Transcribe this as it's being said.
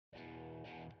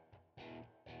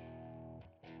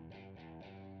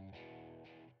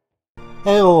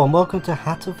Hello and welcome to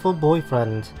Hatoful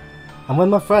Boyfriend. And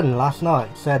when my friend last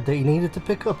night said that he needed to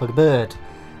pick up a bird,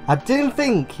 I didn't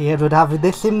think he would have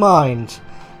this in mind.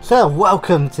 So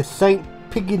welcome to St.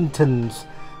 Pigginton's.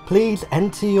 Please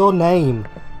enter your name.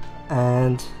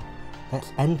 And let's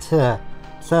enter.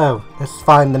 So let's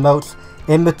find the most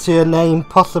immature name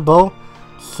possible.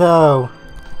 So,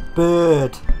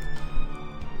 bird.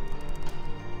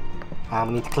 And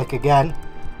we need to click again.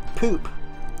 Poop.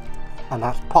 And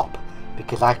that's pop,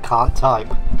 because I can't type.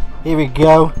 Here we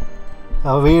go.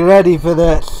 Are we ready for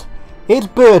this? It's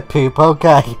bird poop,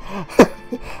 okay.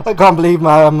 I can't believe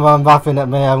I'm laughing at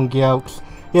my own jokes.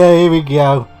 Yeah, here we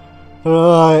go.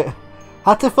 Right.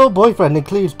 Hatoful Boyfriend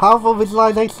includes powerful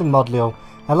visualization module,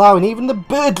 allowing even the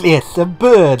birdliest of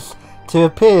birds to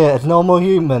appear as normal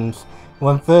humans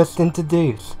when first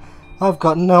introduced. I've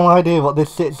got no idea what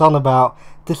this shit's on about.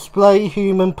 Display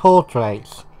human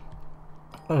portraits.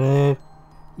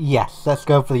 Yes, let's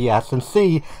go for the yes and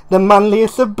see the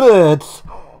manliest of birds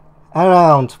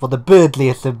around, for the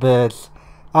birdliest of birds.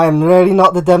 I am really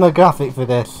not the demographic for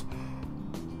this.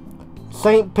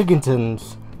 St.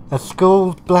 Pigginton's, a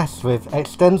school blessed with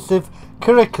extensive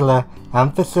curricula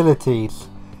and facilities.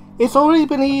 It's already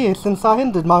been a year since I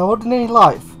ended my ordinary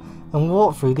life and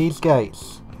walked through these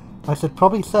gates. I should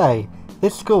probably say,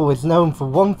 this school is known for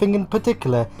one thing in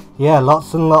particular. Yeah,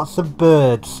 lots and lots of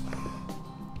birds.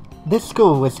 This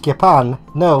school is Japan,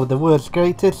 the world's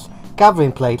greatest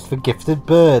gathering place for gifted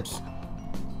birds.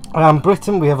 Around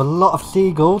Britain we have a lot of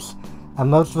seagulls, and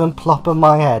most of them plop on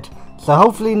my head, so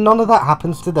hopefully none of that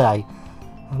happens today.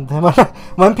 And then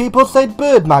when people say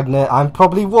bird magnet, I'm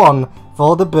probably one for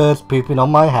all the birds pooping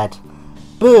on my head.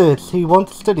 Birds who want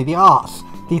to study the arts,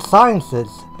 the sciences,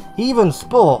 even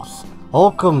sports,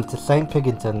 all come to St.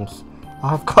 Pigginton's.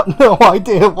 I've got no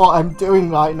idea what I'm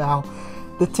doing right now.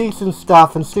 The teaching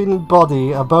staff and student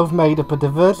body are both made up a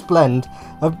diverse blend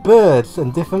of birds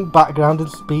and different background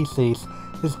and species.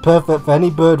 It's perfect for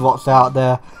any birdwatcher out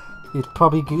there. It's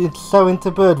probably so into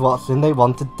birdwatching they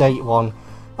want to date one.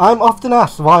 I'm often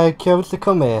asked why I chose to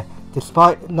come here,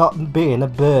 despite not being a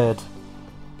bird.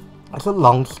 It's a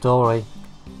long story.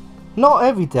 Not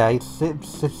every day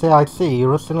I see you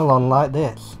rustling along like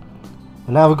this.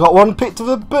 And now we've got one picture of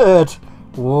a bird.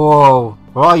 Whoa,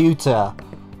 Ryuta.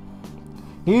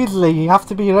 Usually you have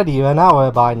to be ready an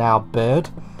hour by now, bird.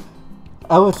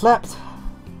 Overslept?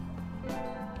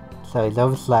 So he's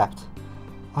overslept.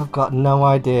 I've got no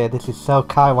idea, this is so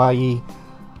kawaii.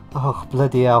 Oh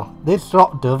bloody hell. This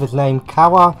rock dove is named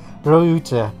Kawa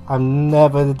Ryuta. I'm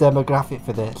never the demographic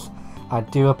for this. I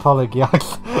do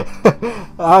apologise.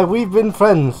 We've been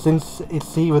friends since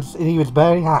he was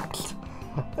very hacked.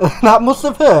 That must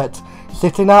have hurt,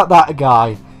 sitting out that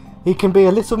guy. He can be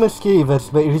a little mischievous,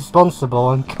 but responsible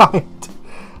and kind.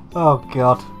 Oh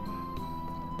god.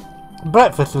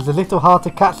 Breakfast was a little hard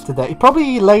to catch today. He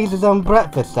probably lays his own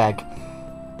breakfast egg.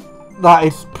 That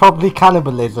is probably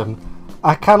cannibalism.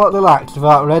 I cannot relax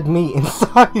without red meat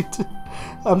inside.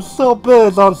 I'm sure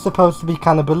birds aren't supposed to be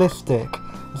cannibalistic,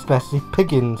 especially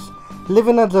pigeons.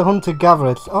 Living as a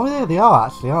hunter-gatherer. Oh yeah, they are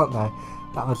actually, aren't they?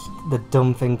 That was the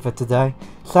dumb thing for today.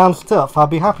 Sounds tough. I'll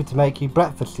be happy to make you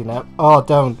breakfast, you know. Oh,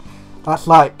 don't. That's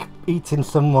like eating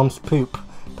someone's poop.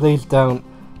 Please don't.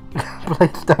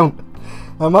 Please don't.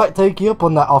 I might take you up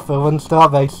on that offer when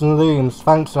starvation looms.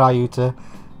 Thanks, Ryuta.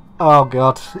 Oh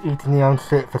god, eating your own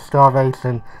shit for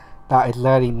starvation. That is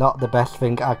really not the best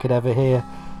thing I could ever hear.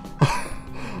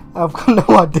 I've got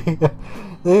no idea.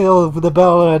 The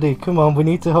bell already. Come on, we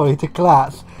need to hurry to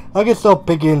class. I just saw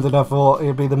pigeons and I thought it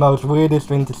would be the most weirdest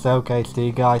thing to showcase to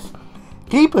you guys.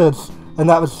 Keepers! And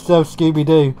that was so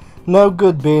Scooby-Doo. No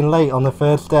good being late on the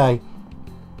first day.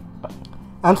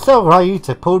 And so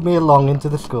Ryuta pulled me along into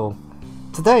the school.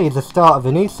 Today is the start of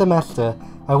a new semester.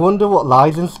 I wonder what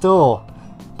lies in store.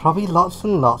 Probably lots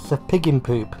and lots of pigeon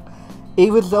poop.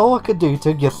 It was all I could do to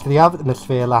adjust to the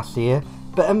atmosphere last year.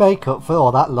 Better make up for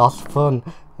all that lost fun.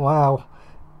 Wow.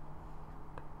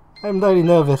 I'm very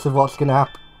nervous of what's going to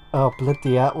happen. Oh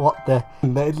bloody hell, what the...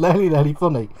 It's really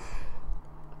funny.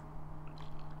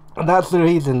 And that's the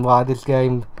reason why this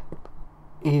game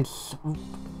is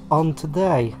on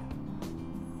today.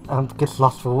 I'm just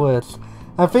lost for words.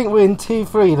 I think we're in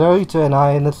 2-3, Naruto and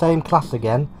I are in the same class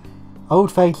again.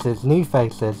 Old faces, new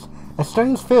faces. A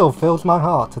strange feel fills my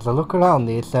heart as I look around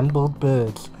the assembled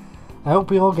birds. I hope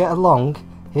we all get along.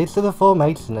 Here's to the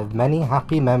formation of many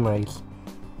happy memories.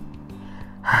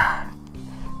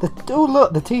 Oh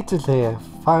look, the teacher's here,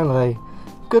 finally.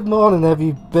 Good morning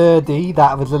every birdie.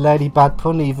 That was a really bad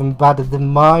pun, even badder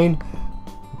than mine.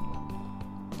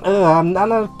 I'm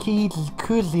Nana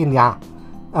Kuzina.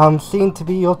 I'm seen to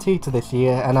be your tutor this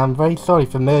year, and I'm very sorry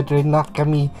for murdering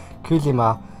Nakami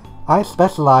Kuzima. I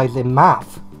specialise in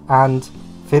math and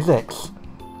physics,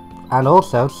 and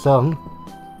also some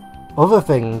other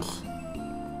things.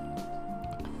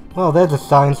 Well, there's a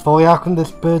science for you. How can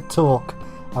this bird talk?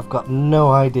 I've got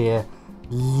no idea.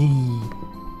 Z.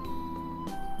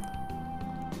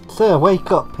 Sir,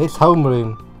 wake up. It's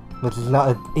homeroom. Which is not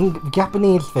a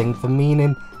Japanese thing for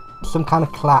meaning some kind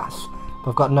of class.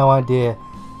 I've got no idea.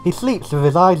 He sleeps with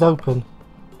his eyes open.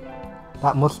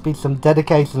 That must be some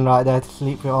dedication right there to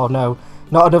sleep with. Oh no,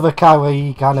 not another kind where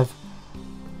you kind of...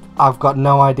 I've got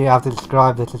no idea how to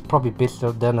describe this. It's probably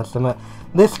bistro done or something.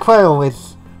 This quail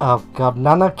is... oh god,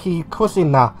 Nanaki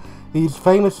Kusina. He's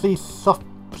famously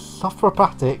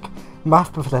Socratic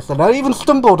math professor. And I even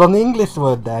stumbled on the English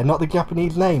word there, not the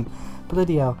Japanese name.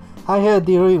 Bloody hell. I heard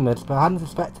the rumours, but I hadn't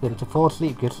expected him to fall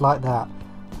asleep just like that.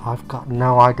 I've got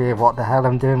no idea what the hell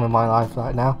I'm doing with my life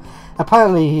right now.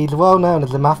 Apparently he's well known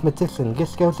as a mathematician.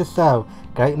 Just goes to show,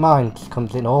 great minds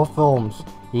comes in all forms,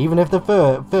 even if they're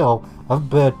full of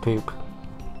bird poop.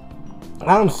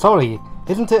 I'm sorry,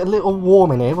 isn't it a little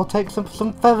warm in here? We'll take some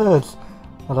feathers.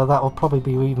 Although that will probably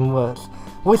be even worse.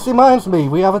 Which reminds me,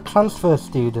 we have a transfer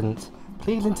student.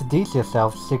 Please introduce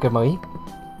yourself, Shigami.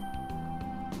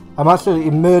 I'm absolutely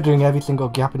murdering every single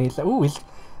Japanese. Ooh,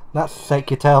 that's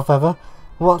shake your tail feather.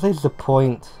 What is the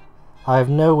point? I have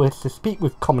no wish to speak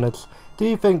with commoners. Do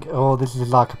you think... oh, this is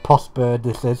like a post bird,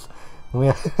 this is.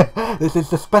 This is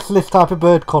the specialist type of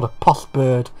bird called a post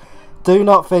bird. Do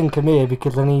not think I'm here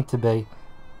because I need to be.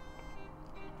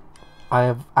 I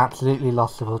have absolutely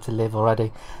lost the will to live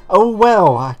already. Oh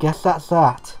well, I guess that's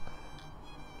that.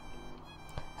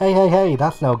 Hey,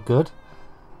 that's no good.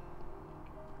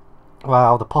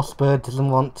 Wow, the post bird doesn't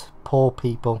want poor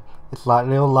people. It's like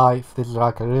real life. This is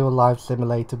like a real life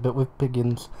simulator, but with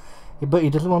pigeons. But he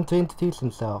doesn't want to introduce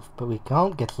himself. But we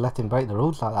can't get to let him break the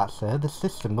rules like that, sir. The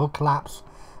system will collapse,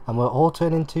 and we'll all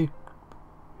turn into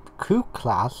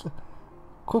Kuklas,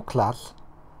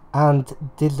 and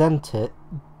disenter.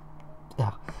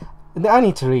 Yeah, I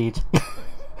need to read.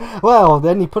 Well,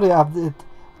 then you put it up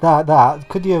that.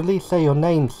 Could you at least say your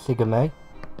name, Shigame?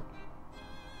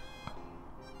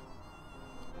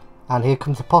 And here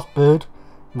comes a post bird.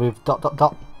 With ...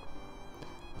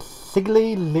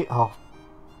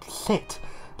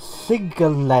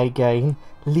 Sigalagain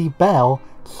Libel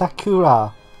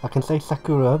Sakura. I can say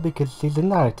Sakura because she's in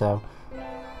Naruto.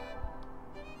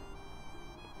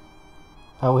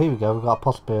 Oh, here we go, we've got a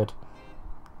post bird.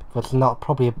 But it's not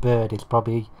probably a bird, it's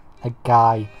probably a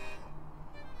guy.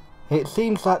 It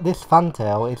seems like this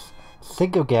fantail is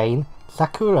Sigagain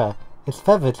Sakura. Its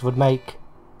feathers would make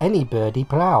any birdie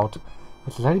proud.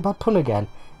 Which is a very bad pun again.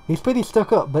 He's pretty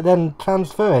stuck up, but then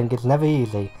transferring is never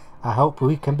easy. I hope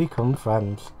we can become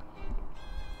friends.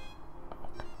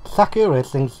 Sakura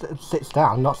sits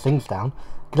down, not sings down,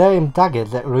 glaring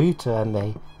daggers at Ruta and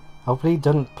me. Hopefully he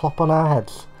doesn't plop on our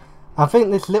heads. I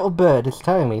think this little bird is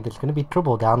telling me there's going to be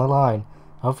trouble down the line.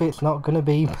 Hopefully it's not going to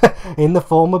be in the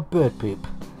form of bird poop.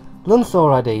 Lunch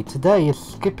already. Today is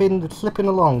slipping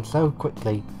along so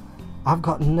quickly. I've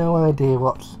got no idea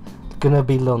what's going to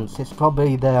be lunch. It's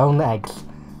probably their own eggs.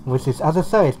 Which is, as I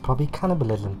say, it's probably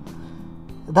cannibalism.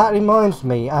 That reminds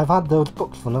me, I've had those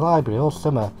books from the library all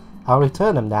summer. I'll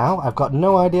return them now. I've got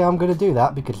no idea I'm going to do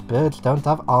that because birds don't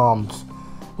have arms.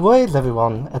 Where is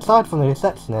everyone? Aside from the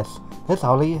receptionist, there's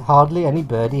hardly any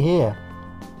birdie here.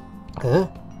 Huh?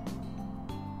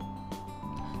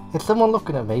 Is someone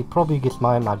looking at me? Probably just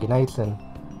my imagination.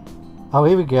 Oh,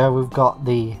 here we go. We've got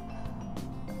the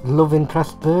love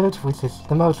interest bird, which is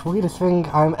the most weirdest thing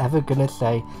I'm ever going to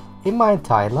say in my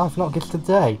entire life, not just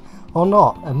today. Or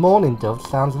not. A mourning dove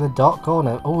stands in a dark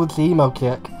corner. Oh, it's the emo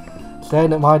kick,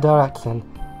 staring at my direction.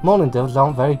 Mourning doves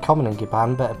aren't very common in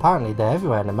Japan, but apparently they're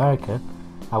everywhere in America.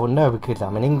 I wouldn't know because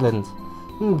I'm in England.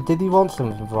 Did he want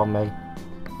something from me?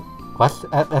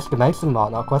 Exclamation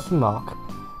mark, not question mark.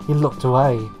 He looked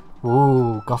away.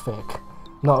 Ooh, gothic.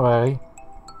 Not really.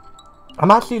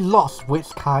 I'm actually lost which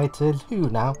character is who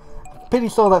now. I'm pretty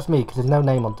sure that's me because there's no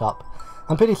name on top.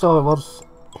 I'm pretty sure it was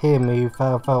him who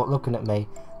felt looking at me.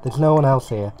 There's no one else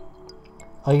here.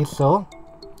 Are you sure?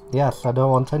 Yes, I don't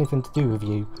want anything to do with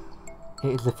you.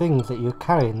 It is the things that you're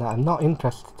carrying that I'm not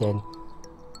interested in.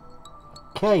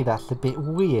 Okay, that's a bit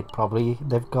weird. Probably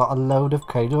they've got a load of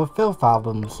Cradle of Filth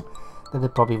albums that they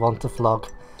probably want to flog.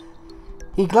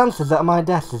 He glances at my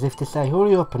desk as if to say,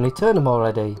 hurry up and return them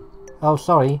already. Oh,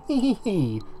 sorry.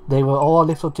 Hee. They were all a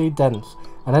little too dense,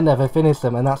 and I never finished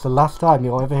them, and that's the last time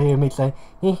you'll ever hear me say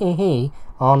hee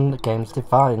on Games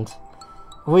Defined.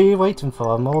 What are you waiting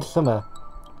for? I'm all summer.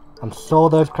 I'm sure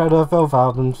those Cradle of Filth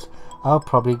albums I'll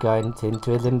probably go into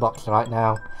his inbox right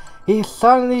now. He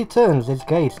suddenly turns his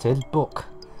gaze to his book.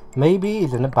 Maybe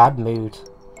he's in a bad mood.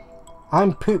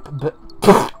 I'm poop, but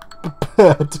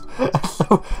bird.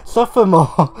 So, sophomore,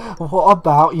 what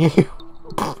about you?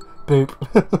 Poop.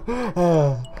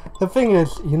 The thing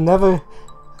is, you never.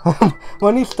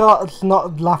 When he starts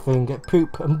not laughing at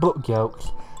poop and book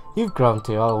jokes, you've grown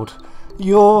too old.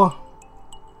 You're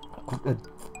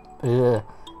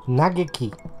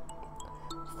Nagaki.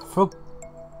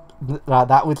 Right,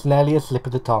 that was nearly a slip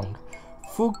of the tongue.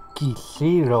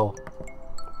 Fukishiro.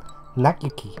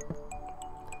 Nagaki.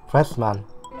 Freshman.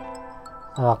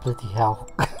 Oh, bloody hell.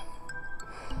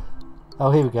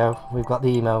 Oh, here we go. We've got the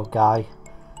email guy.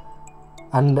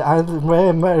 And I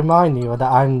remind you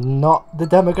that I'm not the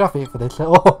demographic for this at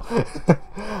all.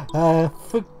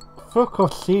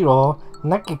 Fukishiro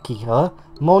Nagaki, huh?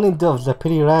 Morning doves are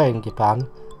pretty rare in Japan.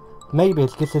 Maybe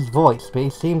it's just his voice, but he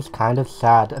seems kind of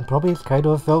sad, and probably his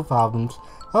Cradle of Filth albums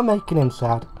are making him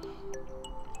sad.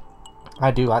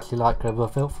 I do actually like Cradle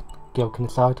of Filth, joking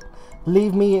aside.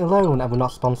 Leave me alone, and we're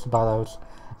not sponsored by those.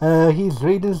 He's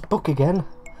reading his book again.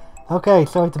 Okay,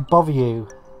 sorry to bother you.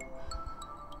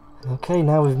 Okay,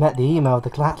 now we've met the email of the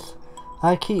class.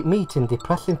 I keep meeting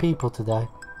depressing people today.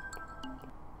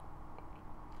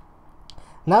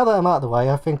 Now that I'm out of the way,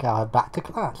 I think I'll head back to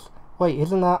class. Wait,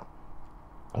 isn't that...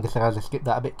 I guess I just skipped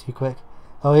that a bit too quick.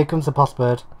 Oh, here comes the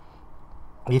postbird.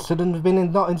 You should have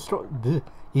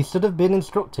been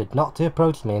instructed not to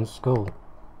approach me in school.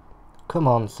 Come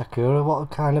on, Sakura, what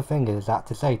kind of thing is that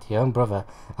to say to your own brother?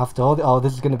 After all oh,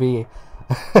 this is going to be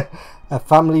a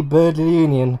family bird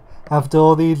reunion after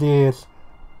all these years.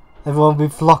 Everyone will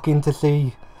be flocking to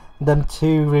see them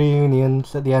two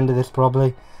reunions at the end of this,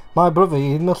 probably. My brother,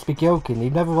 he must be joking. He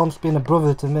never once been a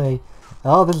brother to me.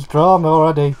 Oh, there's drama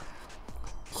already.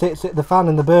 Sit the fan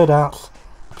in the birdhouse.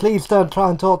 Please don't try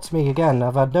and talk to me again.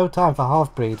 I've had no time for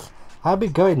half-breeds. I'll be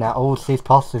going now. Oh, she's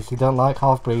posters. You don't like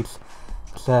half-breeds.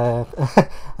 So,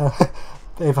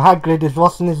 if Hagrid is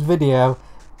watching this video,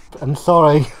 I'm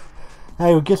sorry.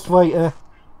 Hey, just wait.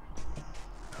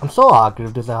 I'm so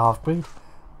Hagrid is a half-breed.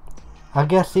 I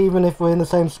guess even if we're in the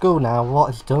same school now,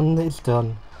 what is done is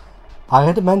done. I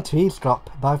had meant to eavesdrop,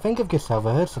 but I think I've just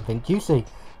overheard something juicy.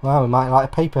 Well, we might write a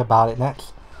paper about it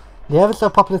next. The ever so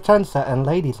popular trendsetter and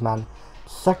ladies man,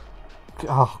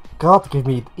 oh God, give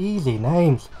me easy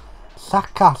names.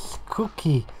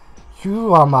 Sakasuki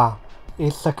Yuama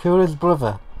is Sakura's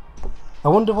brother. I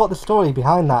wonder what the story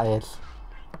behind that is.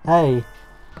 Hey,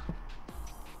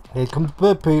 here comes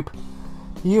bird poop.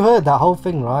 You heard that whole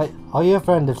thing, right? Are you a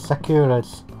friend of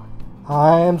Sakura's?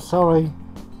 I am sorry.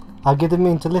 I didn't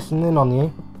mean to listen in on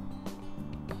you.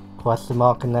 Question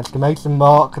mark and exclamation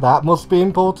mark. That must be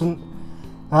important.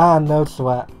 Ah, no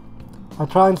sweat. I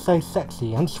try and say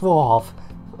sexy and suave.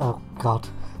 Oh God,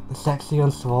 the sexy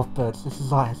and suave birds. This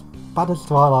is like as bad as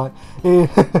Twilight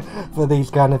for these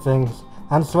kind of things.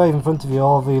 And sway in front of you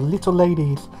all the little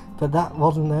ladies, but that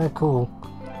wasn't their cool.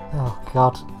 Oh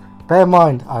God. Bear in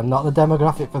mind, I'm not the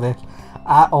demographic for this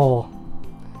at all.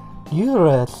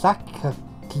 Yura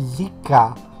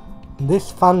Sakazika.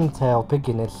 This fantail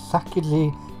pigeon is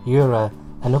Sakaji Yura,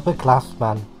 an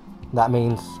upperclassman. That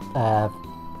means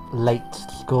late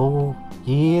school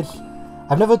years.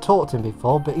 I've never talked to him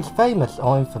before, but he's famous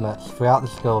or infamous throughout the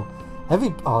school.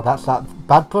 Oh, that's that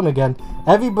bad pun again.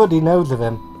 Everybody knows of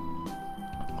him.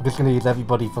 I'm just going to use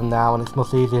everybody from now on, it's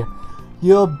much easier.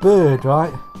 You're bird,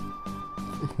 right?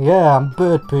 Yeah, I'm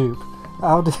bird poop.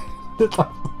 How did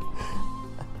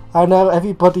I know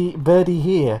everybody birdie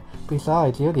here.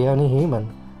 Besides, you're the only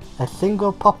human. A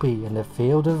single poppy in a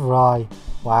field of rye.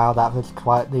 Wow, that was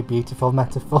quite the beautiful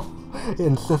metaphor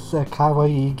in such a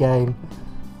kawaii game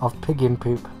of pigeon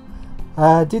poop.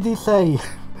 Did he say...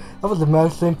 that was the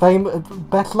most famous,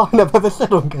 best line I've ever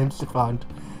said on Games Defined.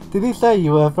 Did he say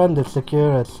you were a friend of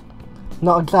Sakura's?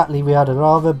 Not exactly, we had a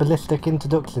rather ballistic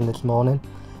introduction this morning.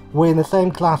 We're in the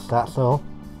same class, that's all.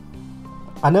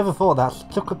 I never thought that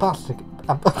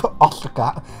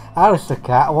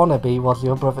Aristocrat wannabe was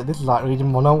your brother. This is like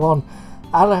reading 101.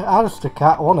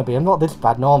 Aristocrat wannabe, I'm not this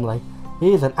bad normally.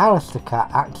 He is an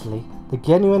aristocrat actually, the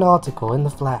genuine article in the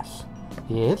flesh.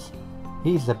 He is?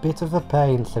 He's a bit of a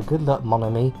pain, so good luck, mon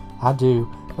ami. I do.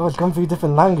 Oh, it's gone through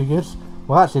different languages.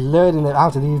 We're actually learning it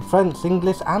out of these French,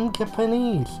 English and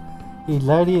Japanese. He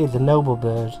really is a noble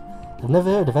bird. I've never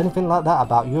heard of anything like that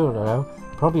about Euro.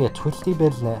 Probably a twisty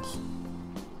business.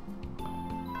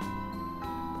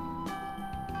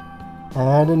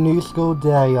 And a new school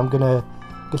day. I'm gonna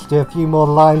just do a few more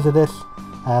lines of this.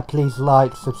 Please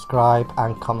like, subscribe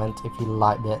and comment if you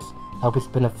like this. Hope it's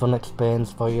been a fun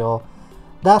experience for you all.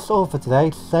 That's all for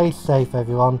today. Stay safe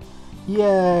everyone.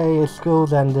 Yay,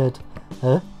 school's ended.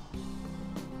 Huh?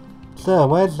 Sir,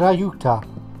 where's Rayuta?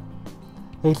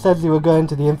 He says you were going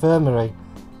to the infirmary.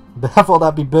 But I thought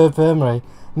that'd be Birdfirmary.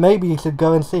 Maybe you should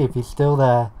go and see if he's still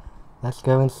there. Let's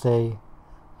go and see.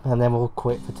 And then we'll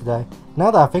quit for today.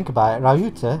 Now that I think about it,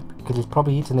 Rayuta, because he's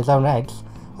probably eaten his own eggs,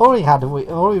 or he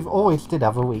always did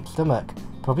have a weak stomach.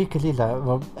 Probably because he's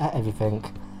ate everything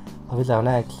of his own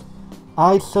eggs.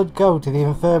 I should go to the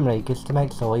infirmary just to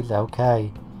make sure he's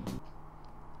okay.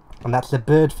 And that's the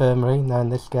Birdfirmary now in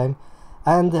this game.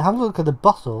 And have a look at the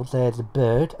bottles. There's a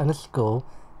bird and a skull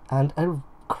and a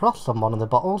cross on one of the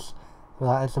bottles.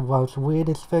 That is the most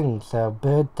weirdest thing. So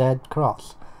bird dead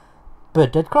cross.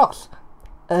 Bird dead cross.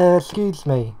 Excuse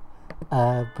me.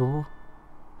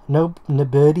 No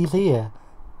birdies here.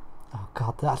 Oh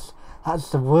god, that's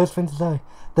the worst thing to say.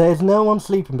 There's no one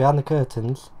sleeping behind the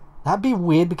curtains. That'd be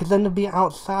weird because then they'd be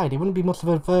outside. It wouldn't be much of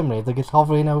an infirmary if they're just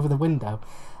hovering over the window.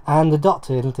 And the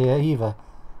doctor isn't here either.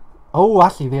 Oh,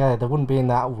 actually, yeah, they wouldn't be in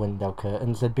that window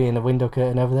curtains. They'd be in a window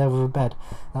curtain over there with a bed.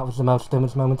 That was the most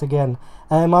dumbest moment again.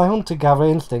 My hunter-gatherer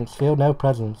instincts feel no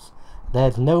presence.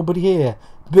 There's nobody here.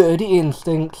 Birdie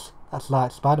instincts. That's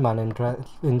like Spider-Man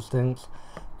instincts.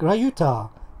 Rayuta.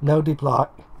 No reply.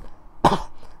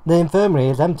 The infirmary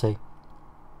is empty.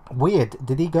 Weird.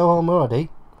 Did he go home already?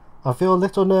 I feel a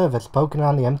little nervous poking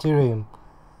around the empty room.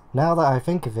 Now that I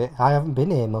think of it, I haven't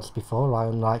been here much before,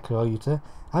 unlike Rayuta.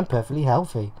 I'm perfectly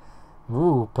healthy.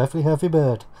 Ooh, perfectly healthy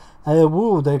bird.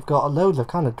 Ooh, they've got loads of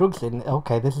kind of drugs in.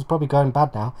 Okay, this is probably going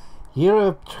bad now. You're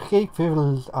a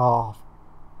triffy... Oh,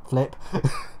 flip.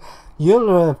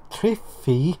 You're a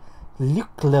triffy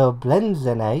nuclear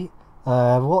benzene.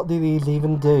 What do these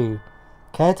even do?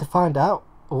 Care to find out?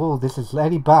 Oh, this is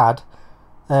very bad.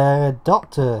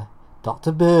 Doctor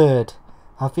Bird.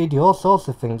 I feed you all sorts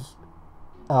of things.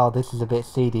 Oh, this is a bit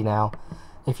seedy now.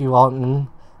 If you want them.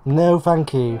 No,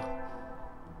 thank you.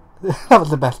 That was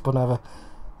the best pun ever.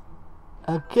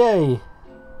 Okay.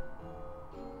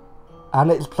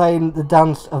 And it's playing the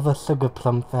dance of the sugar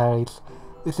plum fairies.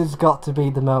 This has got to be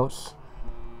the most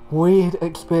weird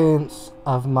experience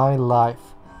of my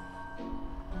life.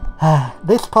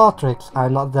 This partridge,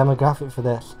 I'm not the demographic for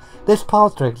this. This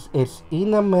partridge is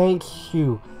Iname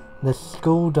Shu, the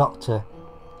school doctor.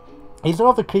 He's a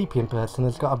rather creepy in person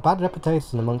and has got a bad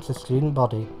reputation amongst the student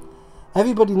body.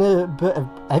 Every birdie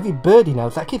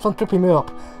knows, that keeps on tripping me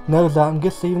up, knows that I'm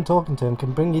just even talking to him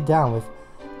can bring you down with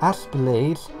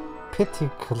asperles,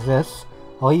 piticus,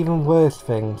 or even worse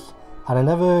things. And I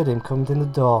never heard him come in the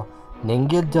door.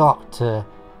 Ninja Doctor.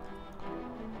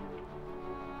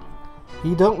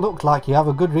 You don't look like you have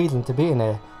a good reason to be in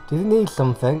here. Do you need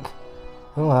something?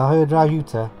 Oh, I heard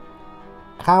Rayuta.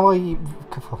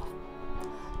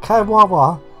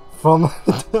 Kawawa from...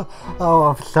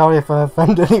 oh, I'm sorry if I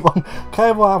offend anyone.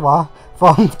 Kawawa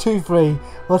from 2-3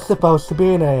 was supposed to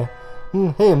be in here.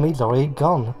 Him, he's already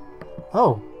gone.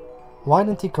 Oh, why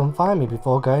didn't he come find me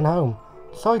before going home?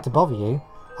 Sorry to bother you.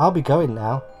 I'll be going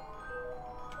now.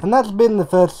 And that's been the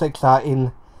first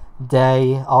exciting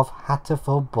day of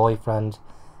Hatoful Boyfriend.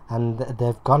 And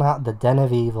they've gone out the den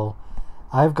of evil.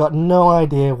 I've got no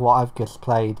idea what I've just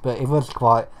played, but it was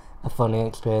quite a funny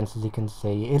experience, as you can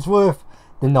see. It's worth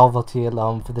the novelty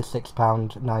alone for the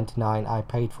 £6.99 I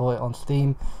paid for it on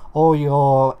Steam, or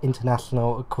your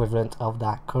international equivalent of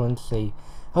that currency.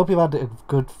 Hope you've had a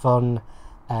good fun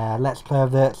let's play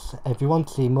of this. If you want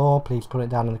to see more, please put it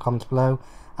down in the comments below,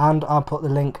 and I'll put the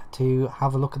link to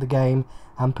have a look at the game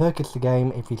and purchase the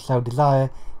game if you so desire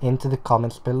into the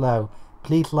comments below.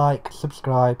 Please like,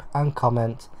 subscribe and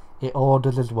comment. It all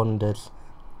does us wonders.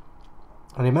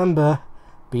 And remember,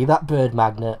 be that bird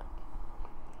magnet.